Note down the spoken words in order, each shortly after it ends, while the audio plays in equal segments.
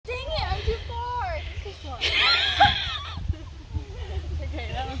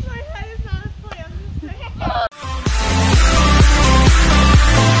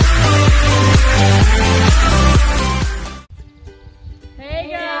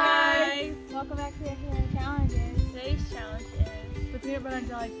welcome back to the challenges. Today's challenge is the peanut butter and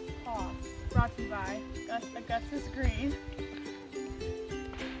jelly toss, brought to you by Augustus Green.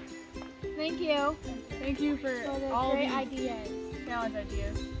 Thank you. Thank you for the all great these ideas. challenge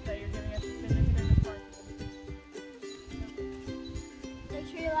ideas that you're giving us. It's been a good part. Make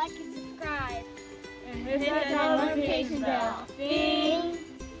sure you like and subscribe. And hit that notification bell. Ding!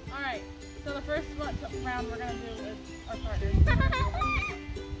 Alright, so the first round we're going to do is our partners.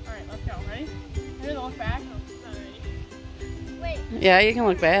 Alright, let's go. Ready? Ready to look back? Oh, not ready. Wait. Yeah, you can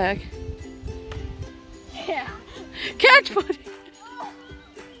look back. Yeah. Catch, buddy!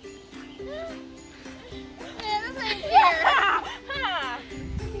 Man, this ain't fair.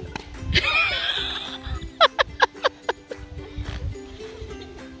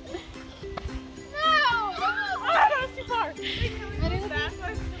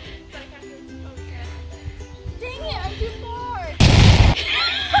 Dang it, I'm too far.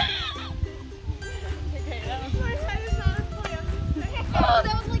 Okay, that was my head is not as clear. Oh,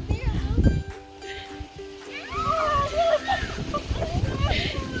 that was like there.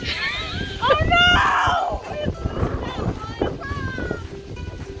 Oh no!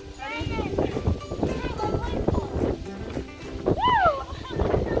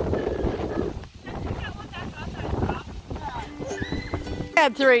 I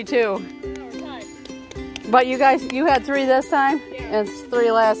had 3 too. But you had 3 this time? Yeah. And it's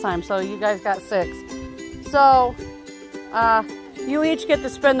 3 last time, so you guys got 6. So, you each get to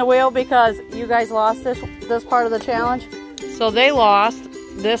spin the wheel because you guys lost this part of the challenge. So they lost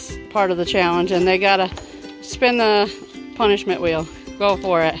this part of the challenge and they gotta spin the punishment wheel. Go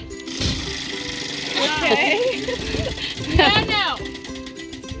for it. Okay. No.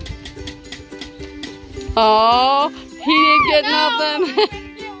 Oh, he didn't get nothing. I'm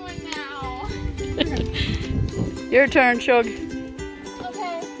gonna get one now. Your turn, Shug.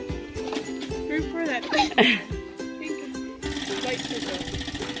 Okay. Root for that pink white sugar.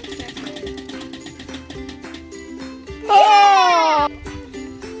 Oh!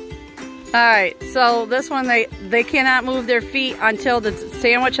 Alright, so this one they cannot move their feet until the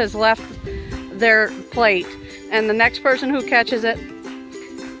sandwich has left their plate. And the next person who catches it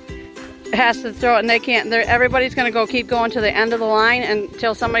has to throw it, and they can't. Everybody's going to keep going to the end of the line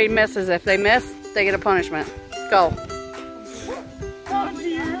until somebody misses. If they miss, they get a punishment. Go. Oh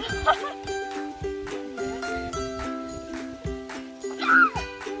dear.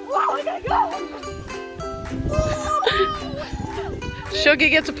 Whoa, I gotta go! Shuggy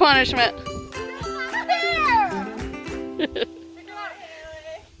gets a punishment.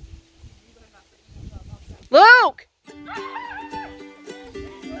 Luke!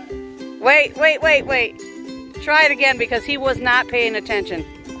 Wait. Try it again because he was not paying attention.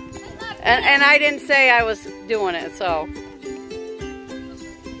 And I didn't say I was doing it, so.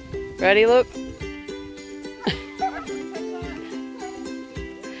 Ready, Luke?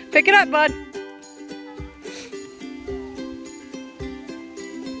 Pick it up, bud.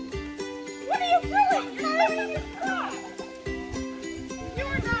 What are you doing? You're not even your spot. You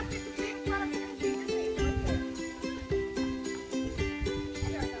are not in front of your feet.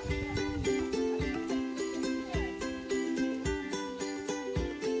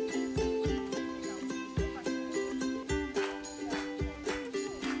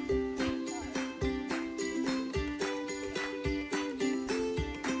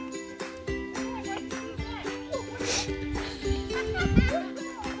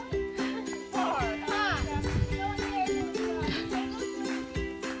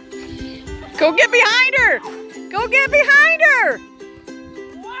 Go get behind her! Go get behind her!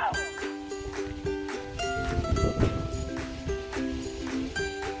 Wow.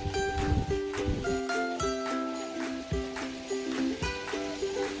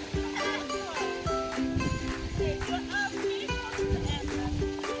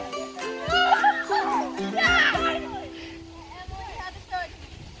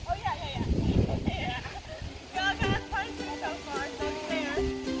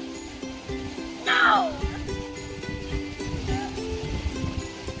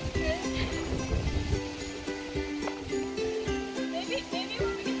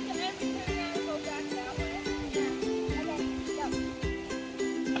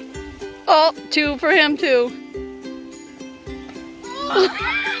 Oh, 2 for him too.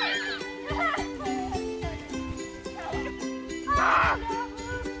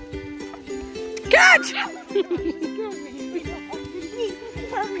 Catch!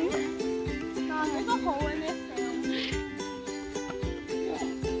 There's a hole in this film.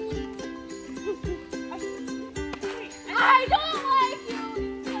 I don't like you!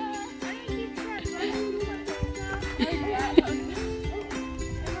 I didn't keep track. I didn't keep track.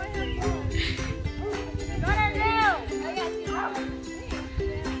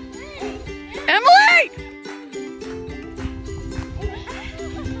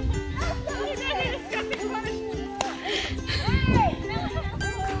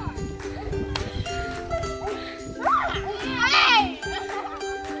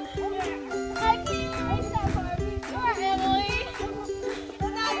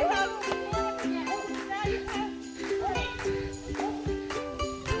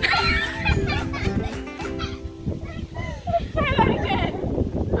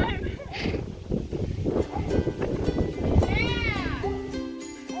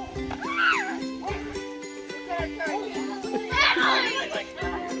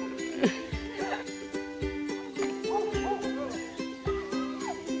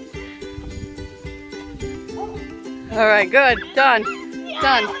 All right, good. Done.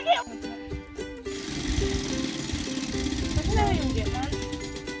 Done.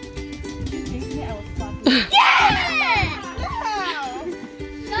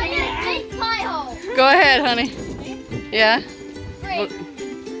 Go ahead, honey. Yeah. Great.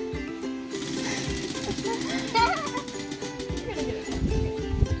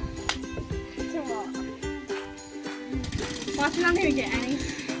 Watch, I'm not gonna get any.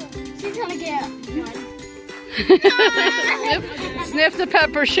 She's gonna get one. Sniff the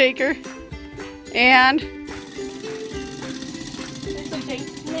pepper shaker. And There's a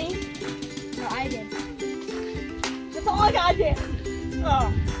jinx to me. No, I did. That's all I got did.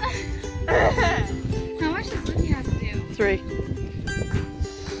 Oh. How much does Lucy have to do? 3.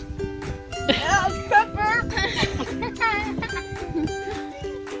 Yes, pepper.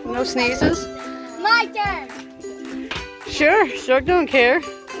 No sneezes? My turn. Sure, sure don't care. And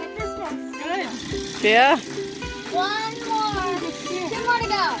this one's Good. Yeah. one more. 2 more to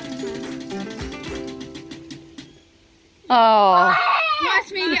go. Oh.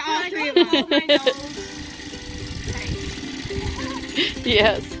 Watch me get all 3 of them.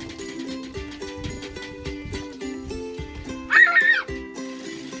 Yes.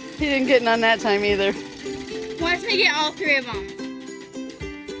 He didn't get none that time either. Watch me get all 3 of them.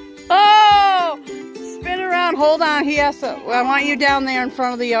 Oh! Spin around. Hold on. He has to. I want you down there in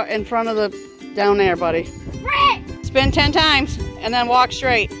front of the down there, buddy. Frick! Spin 10 times and then walk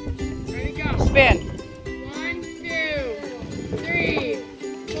straight. Ready, go. Spin. 1, 2, 3,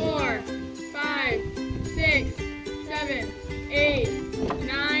 4, 5, 6, 7, 8,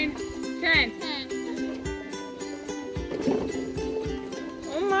 9, 10.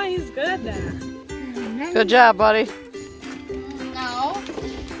 Oh my, he's good at that. Good job, buddy. No.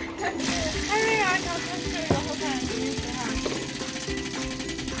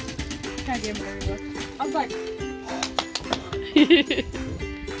 Can't give him a dirty look. I was like, hey,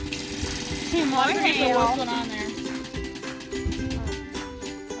 Mom, what's going on there?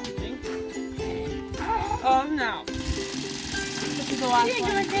 Oh no. This is the last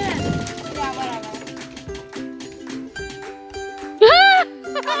one. Yeah, whatever.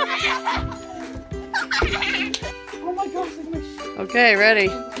 Oh my gosh, look at my Okay, ready.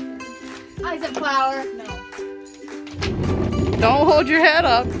 Isaac flour. No. Don't hold your head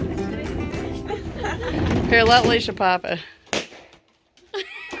up. Here, let Alicia pop it.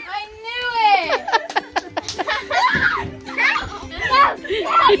 I knew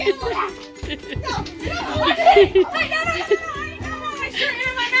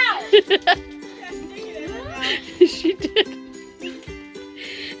it! She did.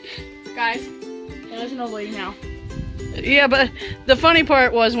 Guys, there's an old lady now. Yeah, but the funny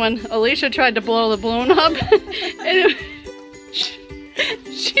part was when Alicia tried to blow the balloon up, and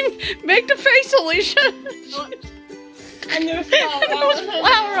she make the face, Alicia. And there's There was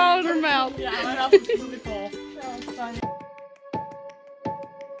flour all in her mouth. Yeah, my mouth is completely full.